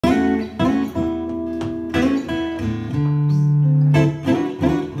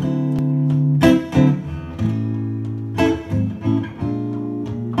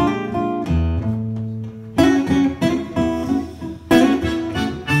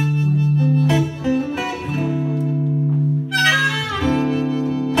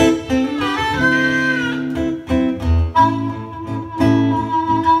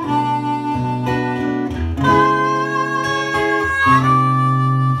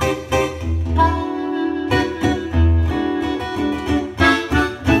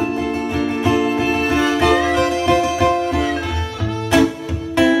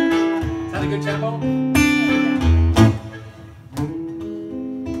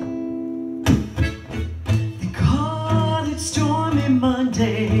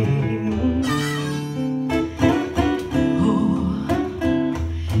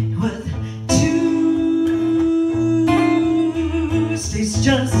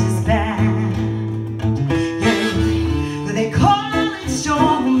as bad. Yeah, they call it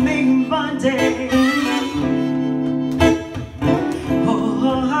Stormy Monday.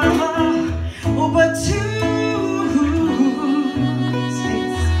 Oh, but Tuesdays,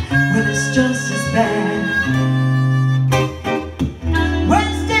 well, it's just as bad.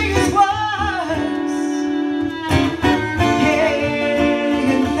 Wednesday is worse.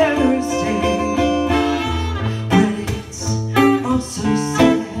 Yeah, and Thursday, well, it's also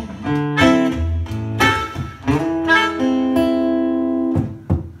sad.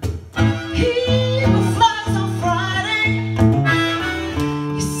 He who flies on Friday,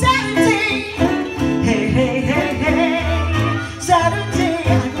 Saturday, hey, hey, hey, hey, Saturday I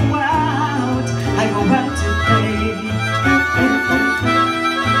go out to play.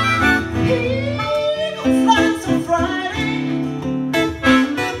 He who flies on Friday,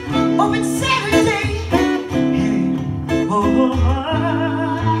 oh, it's Saturday, hey, oh,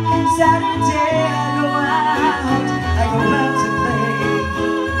 Saturday I go out to play.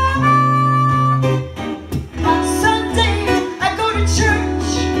 Sunday I go to church.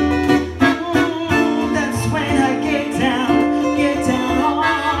 That's when I get down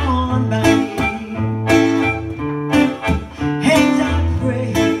on my knees and I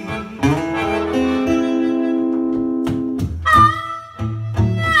pray.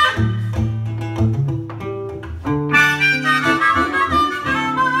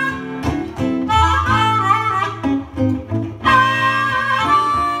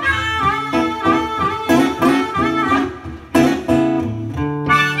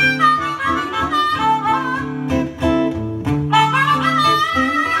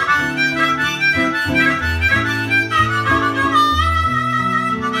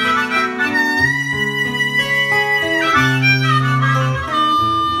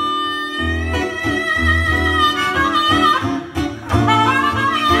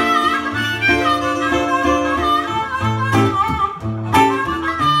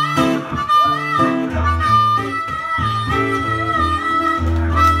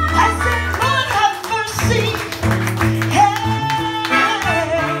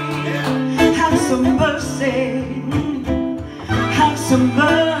 Have some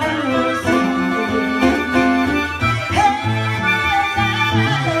mercy. Hey,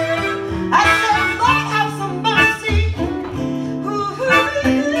 I said, Lord, have some mercy. Ooh,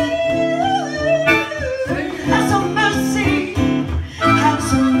 have some mercy. Have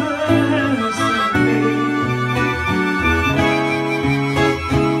some mercy.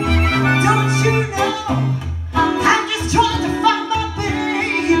 Don't you know I'm just trying to find my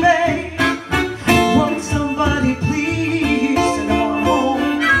baby? Won't somebody please send him on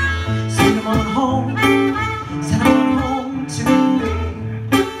home? Send him on home. Send him on home to me.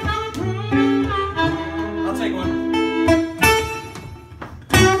 I'll take one.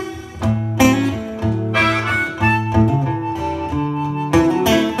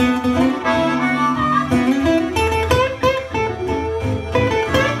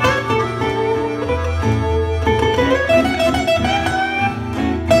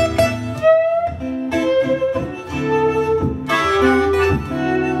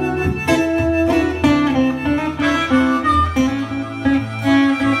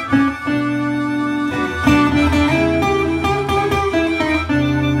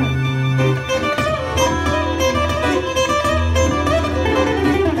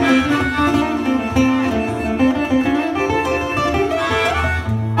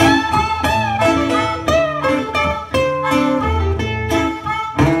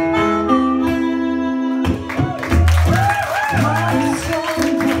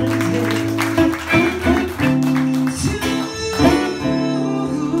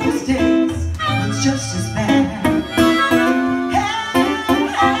 Just as bad.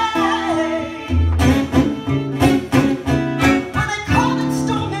 When they call it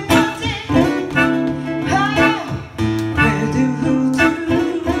Stormy Monday, where do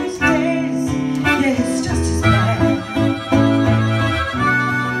Tuesdays? Yeah, it's just as bad.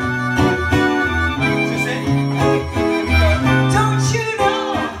 Don't you know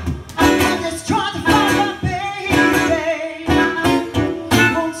I'm just trying to find my baby?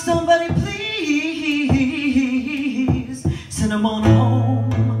 Won't somebody please send him on home?